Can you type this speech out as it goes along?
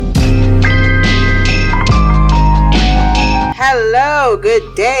Hello,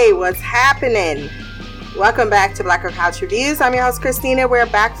 good day, what's happening? Welcome back to Black Girl Couch Reviews. I'm your host, Christina. We're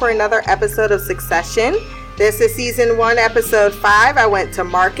back for another episode of Succession. This is Season 1, Episode 5, I Went to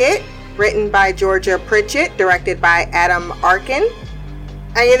Market, written by Georgia Pritchett, directed by Adam Arkin.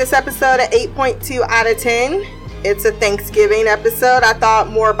 I gave this episode an 8.2 out of 10. It's a Thanksgiving episode. I thought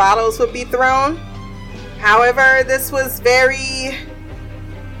more bottles would be thrown. However, this was very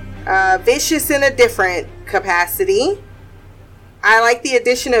vicious in a different capacity. I like the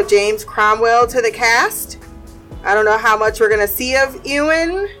addition of James Cromwell to the cast. I don't know how much we're going to see of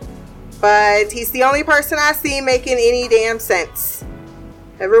Ewan, but he's the only person I see making any damn sense.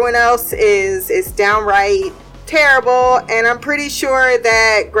 Everyone else is downright terrible, and I'm pretty sure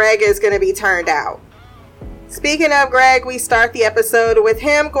that Greg is going to be turned out. Speaking of Greg, we start the episode with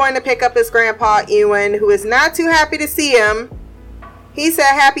him going to pick up his grandpa Ewan, who is not too happy to see him. He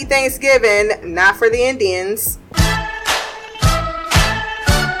said happy Thanksgiving, not for the Indians.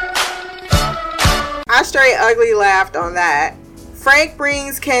 I straight ugly laughed on that. Frank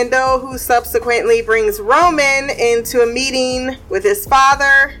brings Kendall, who subsequently brings Roman into a meeting with his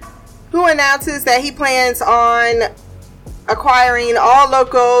father, who announces that he plans on acquiring all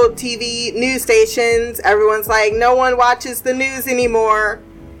local TV news stations. Everyone's like, no one watches the news anymore.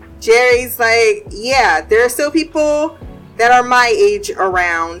 Jerry's like, yeah, there are still people that are my age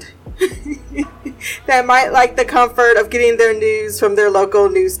around that might like the comfort of getting their news from their local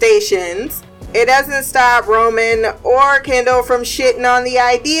news stations. It doesn't stop Roman or Kendall from shitting on the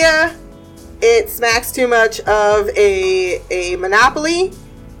idea. It smacks too much of a monopoly,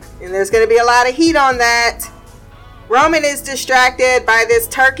 and there's going to be a lot of heat on that. Roman is distracted by this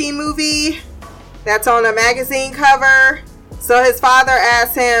turkey movie that's on a magazine cover. So his father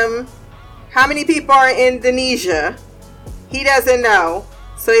asks him, how many people are in Indonesia? He doesn't know.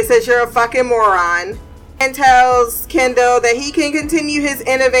 So he says, you're a fucking moron. And tells Kendall that he can continue his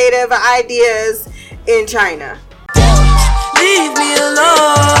innovative ideas in China. Leave me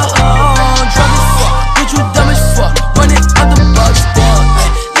alone. Drunk as fuck, bitch, you dumb as fuck. Running out the box down.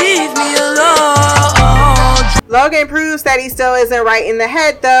 Leave me alone. Logan proves that he still isn't right in the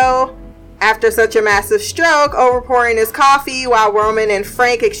head, though, after such a massive stroke, overpouring his coffee while Roman and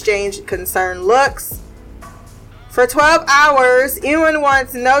Frank exchange concerned looks. For 12 hours, Ewan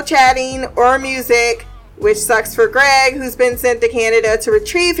wants no chatting or music, which sucks for Greg, who's been sent to Canada to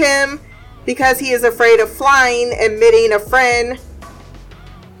retrieve him because he is afraid of flying, admitting a friend,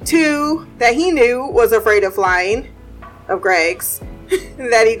 too, that he knew was afraid of flying, of Greg's,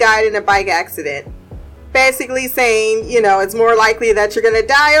 that he died in a bike accident. Basically saying, you know, it's more likely that you're going to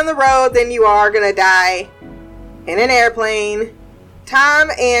die on the road than you are going to die in an airplane.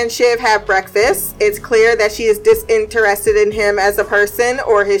 Tom and Shiv have breakfast. It's clear that she is disinterested in him as a person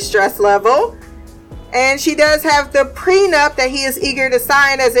or his stress level. And she does have the prenup that he is eager to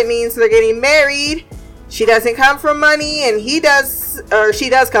sign, as it means they're getting married. She doesn't come from money, and he does, or she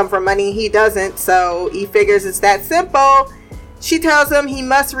does come from money, he doesn't, so he figures it's that simple. She tells him he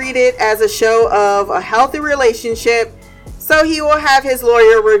must read it as a show of a healthy relationship, so he will have his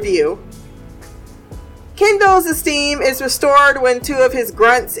lawyer review. Kendall's esteem is restored when two of his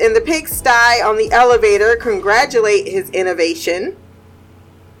grunts in the pigsty on the elevator congratulate his innovation.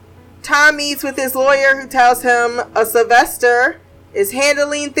 Tom meets with his lawyer, who tells him a Sylvester is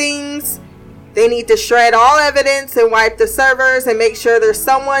handling things. They need to shred all evidence and wipe the servers and make sure there's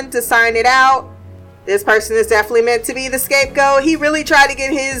someone to sign it out. This person is definitely meant to be the scapegoat. He really tried to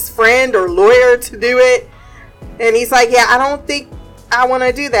get his friend or lawyer to do it. And he's like, yeah, I don't think I want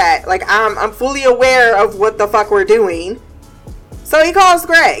to do that. Like, I'm fully aware of what the fuck we're doing. So he calls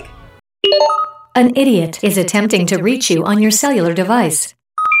Greg. An idiot is attempting to reach you on your cellular device.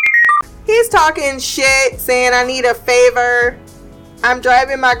 He's talking shit, saying I need a favor. I'm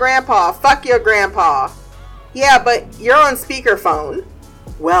driving my grandpa. Fuck your grandpa. Yeah, but you're on speakerphone.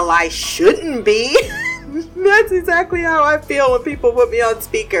 Well, I shouldn't be. That's exactly how I feel when people put me on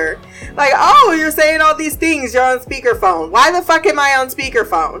speaker. Like, oh, you're saying all these things. You're on speakerphone. Why the fuck am I on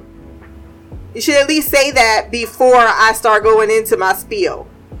speakerphone? You should at least say that before I start going into my spiel.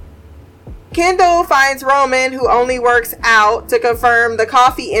 Kendall finds Roman, who only works out, to confirm the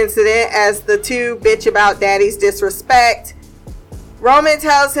coffee incident as the two bitch about daddy's disrespect. Roman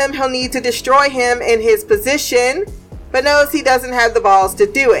tells him he'll need to destroy him in his position, but knows he doesn't have the balls to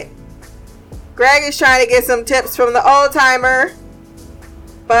do it. Greg is trying to get some tips from the old timer,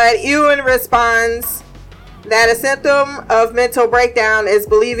 but Ewan responds that a symptom of mental breakdown is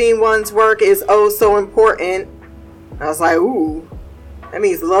believing one's work is oh so important. I was like, ooh. That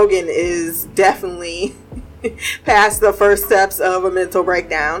means Logan is definitely past the first steps of a mental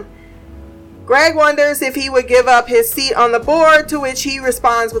breakdown. Greg wonders if he would give up his seat on the board, to which he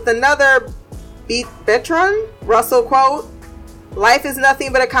responds with another Bertrand Russell quote, "Life is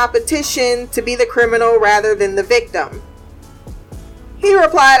nothing but a competition to be the criminal rather than the victim." He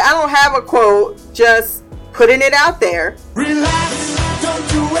replied, "I don't have a quote, just putting it out there." Relax, don't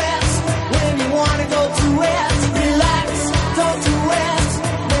do it when you wanna go to it. Relax, don't do it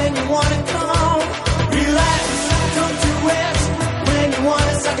when you wanna come. Relax, don't do it when you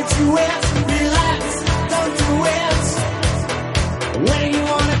wanna suck it to it. Relax, don't do it when you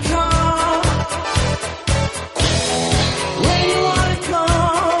wanna come. When you wanna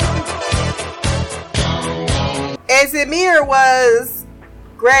come. As it me or was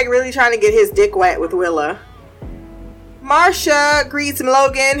Greg really trying to get his dick wet with Willa? Marcia greets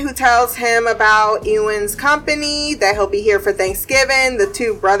Logan, who tells him about Ewan's company, that he'll be here for Thanksgiving. The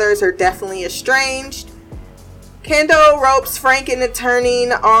two brothers are definitely estranged. Kendall ropes Frank into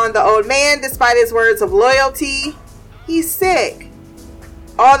turning on the old man despite his words of loyalty. He's sick.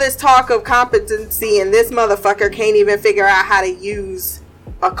 All this talk of competency and this motherfucker can't even figure out how to use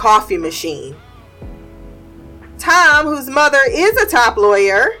a coffee machine. Tom, whose mother is a top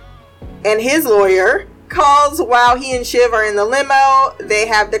lawyer, and his lawyer, calls while he and Shiv are in the limo. They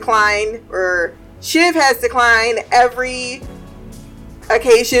have declined, or Shiv has declined every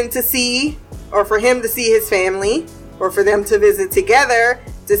occasion to see, or for him to see his family, or for them to visit together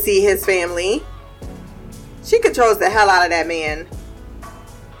to see his family. She controls the hell out of that man.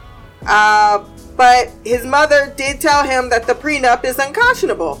 But his mother did tell him that the prenup is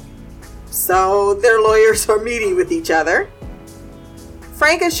unconscionable. So their lawyers are meeting with each other.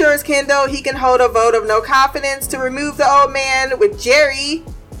 Frank assures Kendall he can hold a vote of no confidence to remove the old man, with Jerry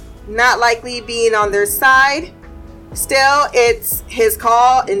not likely being on their side. Still, it's his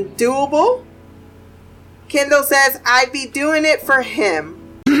call and doable. Kendall says, "I'd be doing it for him."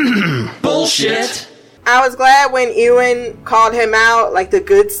 Bullshit. I was glad when Ewan called him out like the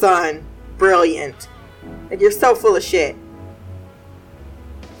good son. Brilliant. Like, you're so full of shit.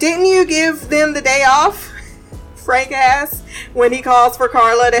 "Didn't you give them the day off?" Frank asks when he calls for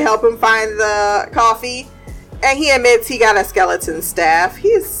Carla to help him find the coffee. And he admits he got a skeleton staff. He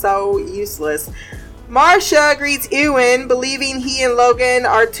is so useless. Marcia greets Ewan, believing he and Logan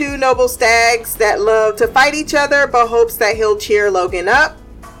are two noble stags that love to fight each other, but hopes that he'll cheer Logan up.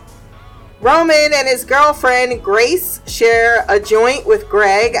 Roman and his girlfriend Grace share a joint with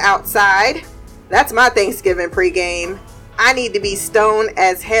Greg outside. That's my Thanksgiving pregame. I need to be stoned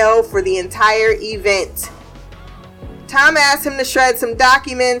as hell for the entire event. Tom asks him to shred some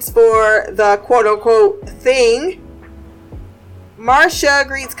documents for the quote-unquote thing. Marcia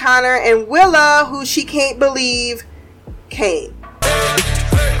greets Connor and Willa, who she can't believe came.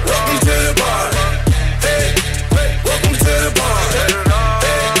 Welcome to the bar. Hey, welcome to the bar.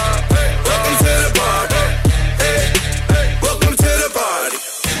 Welcome to the bar. Hey, welcome to the party.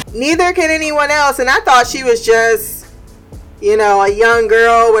 Neither can anyone else, and I thought she was just, you know, a young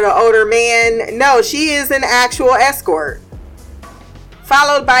girl with an older man. No, she is an actual escort.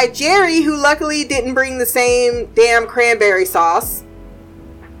 Followed by Jerry, who luckily didn't bring the same damn cranberry sauce.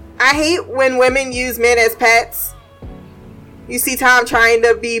 I hate when women use men as pets. You see Tom trying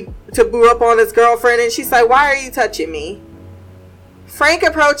to boo up on his girlfriend, and she's like, "Why are you touching me?" Frank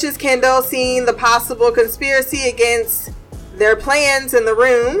approaches Kendall, seeing the possible conspiracy against their plans in the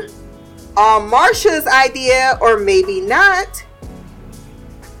room. All Marcia's idea, or maybe not.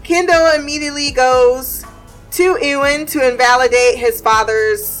 Kendall immediately goes to Ewan to invalidate his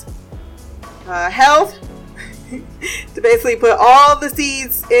father's health. To basically put all the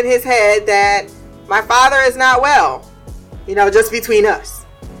seeds in his head that my father is not well. You know, just between us.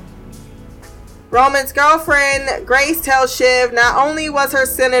 Roman's girlfriend, Grace, tells Shiv not only was her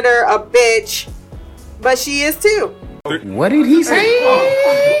senator a bitch, but she is too. What did he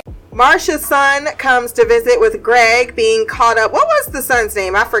say? Marcia's son comes to visit with Greg, being caught up. What was the son's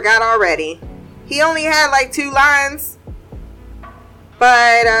name? I forgot already. He only had like 2 lines.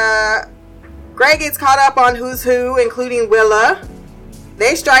 But Greg gets caught up on who's who, including Willa.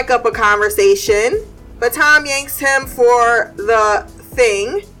 They strike up a conversation, but Tom yanks him for the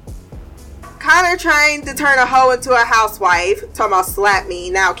thing. Connor trying to turn a hoe into a housewife. Talking about slap me,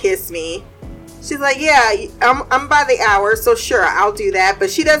 now kiss me. She's like, yeah, I'm by the hour, so sure, I'll do that.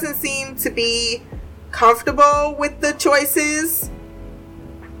 But she doesn't seem to be comfortable with the choices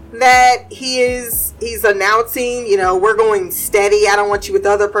that he's announcing. You know, we're going steady. I don't want you with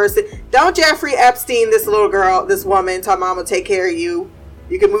the other person. Don't Jeffrey Epstein this little girl, this woman, tell mama take care of you.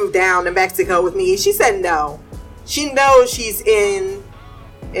 You can move down to Mexico with me. She said no. She knows she's in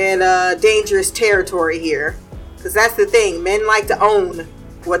dangerous territory here. Because that's the thing. Men like to own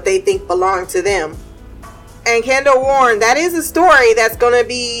what they think belonged to them. And Kendall warned that is a story that's going to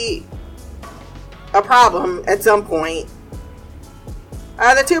be a problem at some point.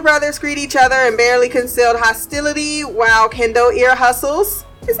 The two brothers greet each other in barely concealed hostility while Kendall ear hustles.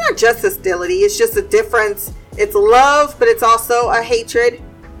 It's not just hostility, it's just a difference. It's love, but it's also a hatred.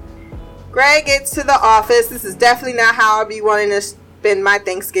 Greg gets to the office. This is definitely not how I'd be wanting to spend my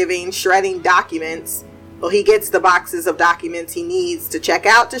Thanksgiving, shredding documents. Well, he gets the boxes of documents he needs to check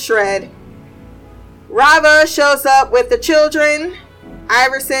out to shred. Rava shows up with the children.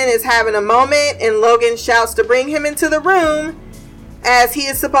 Iverson is having a moment, and Logan shouts to bring him into the room as he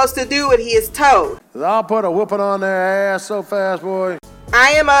is supposed to do what he is told. I'll put a whooping on their ass so fast, boy.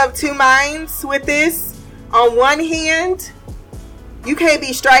 I am of two minds with this. On one hand, you can't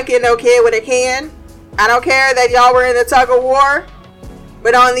be striking no kid with a can. I don't care that y'all were in a tug of war.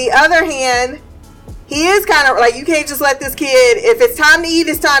 But on the other hand, he is kind of like, you can't just let this kid, if it's time to eat,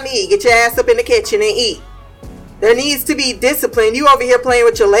 it's time to eat. Get your ass up in the kitchen and eat. There needs to be discipline. You over here playing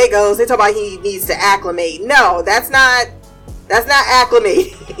with your Legos. They talk about he needs to acclimate. No, that's not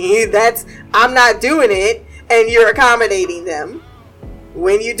acclimating. I'm not doing it, and you're accommodating them.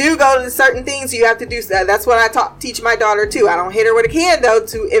 When you do go to certain things, you have to do that. That's what I teach my daughter too. I don't hit her with a can though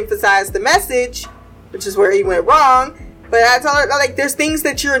to emphasize the message, which is where he went wrong. But I tell her, like, there's things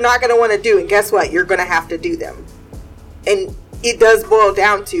that you're not going to want to do, and guess what? You're going to have to do them. And it does boil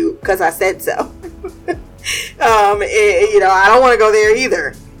down to, because I said so. I don't want to go there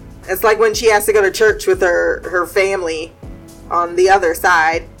either. It's like when she has to go to church with her family on the other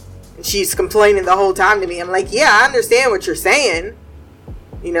side, and she's complaining the whole time to me. I'm like, yeah, I understand what you're saying,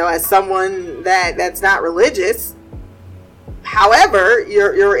 as someone that's not religious. However,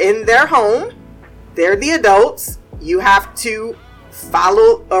 you're in their home. They're the adults. You have to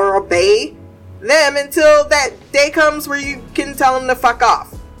follow or obey them until that day comes where you can tell them to fuck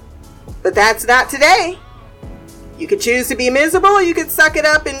off. But that's not today. You could choose to be miserable, or you could suck it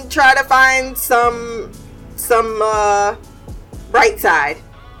up and try to find some bright side.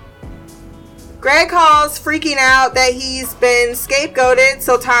 Greg calls, freaking out that he's been scapegoated,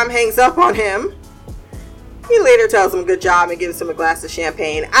 so Tom hangs up on him. He later tells him good job and gives him a glass of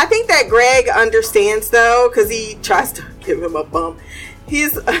champagne. I think that Greg understands, though, because he tries to give him a bump.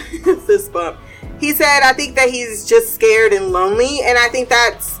 He's this bump. He said, I think that he's just scared and lonely, and I think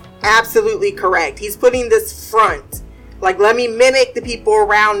that's absolutely correct. He's putting this front. Like, let me mimic the people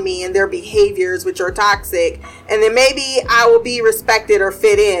around me and their behaviors, which are toxic, and then maybe I will be respected or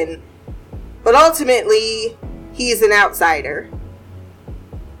fit in. But ultimately, he's an outsider.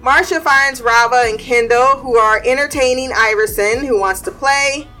 Marcia finds Rava and Kendall, who are entertaining Iverson, who wants to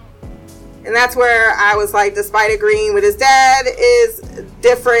play. And that's where I was like, despite agreeing with his dad is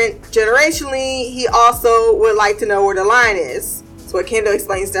different generationally, he also would like to know where the line is. So what Kendall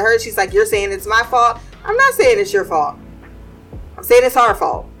explains to her, she's like, you're saying it's my fault? I'm not saying it's your fault. I'm saying it's our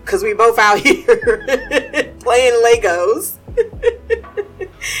fault. Because we both out here playing Legos.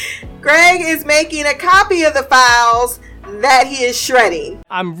 Greg is making a copy of the files that he is shredding.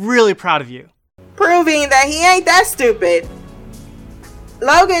 I'm really proud of you. Proving that he ain't that stupid.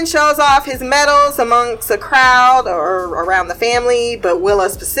 Logan shows off his medals amongst a crowd or around the family, but Willa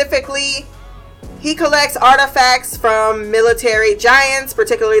specifically. He collects artifacts from military giants,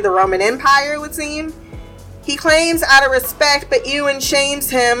 particularly the Roman Empire, it would seem. He claims out of respect, but Ewan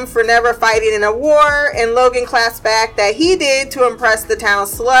shames him for never fighting in a war, and Logan claps back that he did to impress the town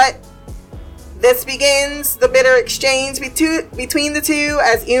slut. This begins the bitter exchange between the two,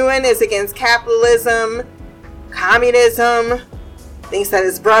 as Ewan is against capitalism, communism, thinks that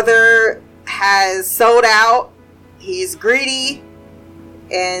his brother has sold out. He's greedy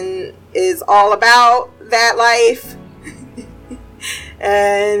and is all about that life.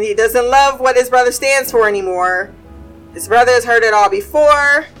 And he doesn't love what his brother stands for anymore. His brother has heard it all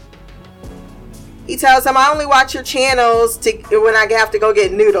before. He tells him, I only watch your channels when I have to go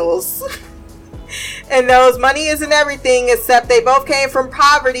get noodles. And knows money isn't everything, except they both came from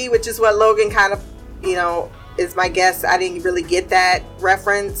poverty, which is what Logan kind of, is my guess. I didn't really get that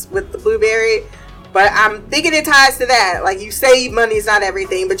reference with the blueberry, but I'm thinking it ties to that. Like, you say money's not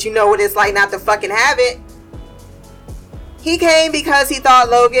everything, but you know what it's like not to fucking have it. He came because he thought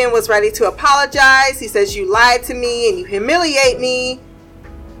Logan was ready to apologize. He says, you lied to me and you humiliate me.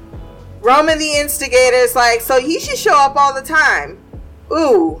 Roman, the instigator, is like, so he should show up all the time.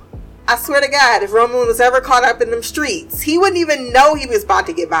 Ooh, I swear to God, if Roman was ever caught up in them streets, he wouldn't even know he was about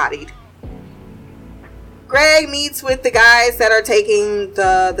to get bodied. Greg meets with the guys that are taking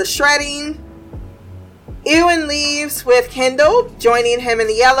the shredding. Ewan leaves with Kendall, joining him in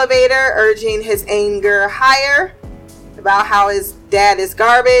the elevator, urging his anger higher. about how his dad is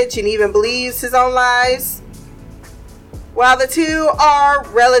garbage and even believes his own lies. While the two are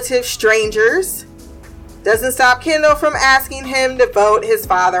relative strangers, doesn't stop Kendall from asking him to vote his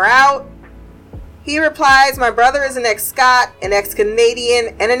father out. He replies, my brother is an ex-Scot, an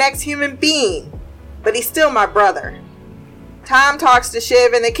ex-Canadian, and an ex-human being, but he's still my brother. Tom talks to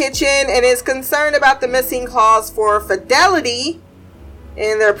Shiv in the kitchen and is concerned about the missing clause for fidelity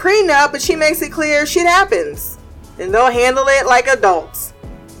in their prenup, but she makes it clear shit happens and they'll handle it like adults.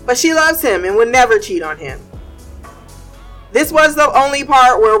 But she loves him and would never cheat on him. This was the only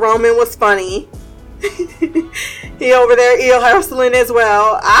part where Roman was funny. He over there ear hustling as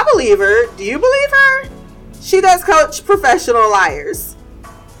well. I believe her. Do you believe her? She does coach professional liars.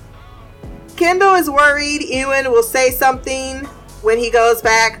 Kendall is worried Ewan will say something when he goes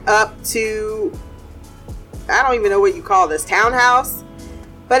back up to, I don't even know what you call this, townhouse.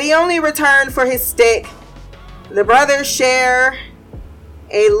 But he only returned for his stick. The brothers share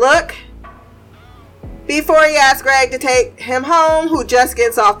a look before he asks Greg to take him home, who just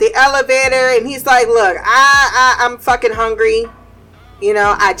gets off the elevator. And he's like, look, I'm fucking hungry. You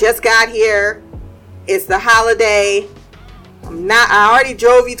know, I just got here. It's the holiday. I already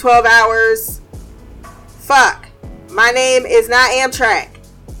drove you 12 hours. Fuck. My name is not Amtrak.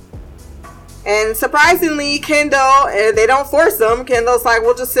 And surprisingly, Kendall, they don't force him. Kendall's like,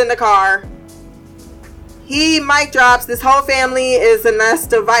 we'll just sit in the car. He mic drops, this whole family is a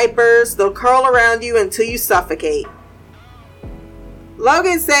nest of vipers. They'll curl around you until you suffocate.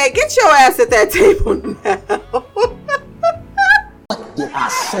 Logan said, get your ass at that table now. What did I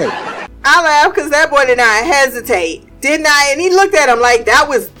say? I laughed because that boy did not hesitate. Didn't I? And he looked at him like, that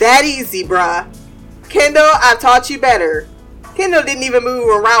was that easy, bruh. Kendall, I taught you better. Kendall didn't even move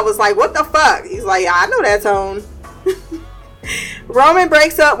around, was like, what the fuck? He's like, I know that tone. Roman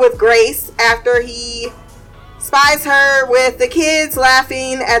breaks up with Grace after he spies her with the kids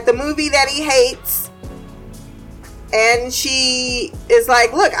laughing at the movie that he hates. And she is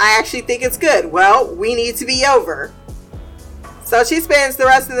like, look, I actually think it's good. Well, we need to be over. So she spends the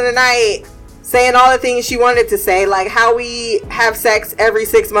rest of the night saying all the things she wanted to say, like how we have sex every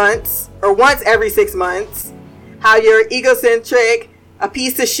 6 months, or once every 6 months, how you're egocentric, a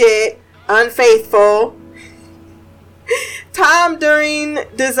piece of shit, unfaithful. Tom, during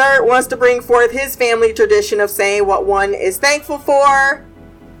dessert, wants to bring forth his family tradition of saying what one is thankful for,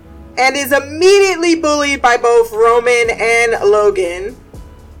 and is immediately bullied by both Roman and Logan.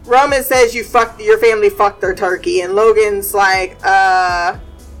 Roman says your family fucked their turkey, and Logan's like, I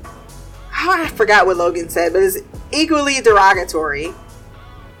forgot what Logan said, but it's equally derogatory.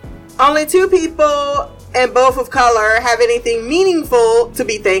 Only 2 people, and both of color, have anything meaningful to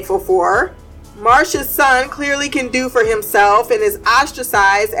be thankful for. Marsha's son clearly can do for himself and is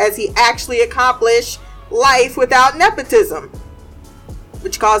ostracized as he actually accomplished life without nepotism,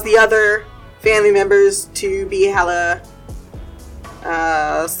 which caused the other family members to be hella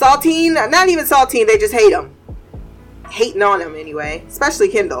saltine. Not even saltine, they just hate him. Hating on him anyway, especially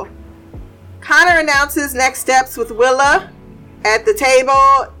Kendall. Connor announces next steps with Willa at the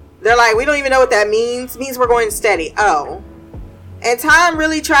table. They're like, we don't even know what that means. It means we're going steady. Oh. And Tom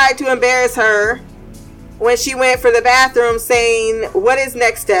really tried to embarrass her when she went for the bathroom, saying, what is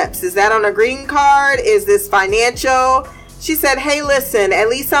next steps? Is that on a green card? Is this financial? She said, hey, listen, at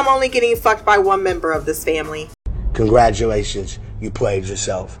least I'm only getting fucked by one member of this family. Congratulations, you played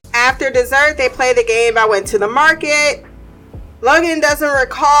yourself. After dessert, they play the game I went to the market. Logan doesn't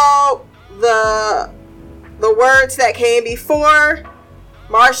recall the words that came before.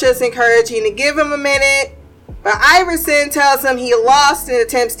 Marsha's encouraging to give him a minute. But Iverson tells him he lost and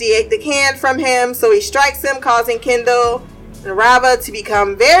attempts to yank the can from him, so he strikes him, causing Kendall and Rava to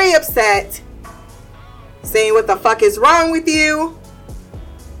become very upset, saying, what the fuck is wrong with you?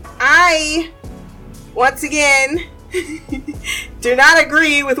 I, once again, do not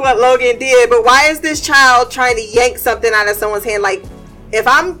agree with what Logan did, but why is this child trying to yank something out of someone's hand? Like, if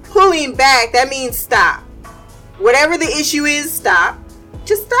I'm pulling back, that means stop. Whatever the issue is, stop.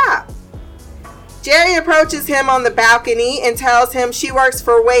 Just stop. Jerry approaches him on the balcony and tells him she works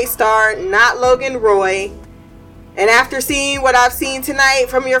for Waystar, not Logan Roy. And after seeing what I've seen tonight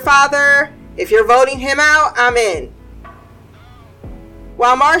from your father, if you're voting him out, I'm in.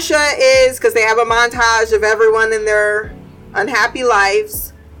 While Marsha is, because they have a montage of everyone in their unhappy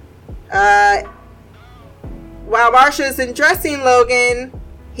lives. While Marsha is undressing Logan,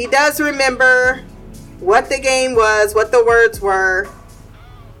 he does remember what the game was, what the words were.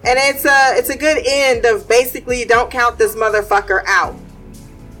 And it's a good end of basically don't count this motherfucker out.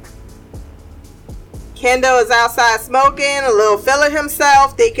 Kendall is outside smoking, a little filler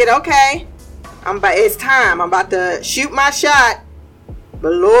himself, thinking, okay, It's time. I'm about to shoot my shot.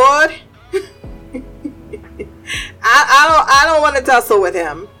 But Lord, I don't want to tussle with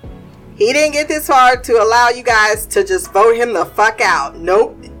him. He didn't get this far to allow you guys to just vote him the fuck out.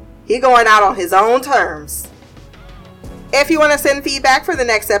 Nope. He going out on his own terms. If you want to send feedback for the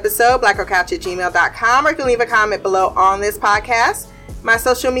next episode, blackgirlcouch@gmail.com, or you can leave a comment below on this podcast. My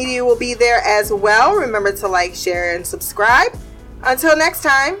social media will be there as well. Remember to like, share, and subscribe. Until next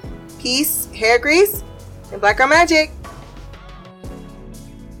time, peace, hair grease, and Black Girl Magic.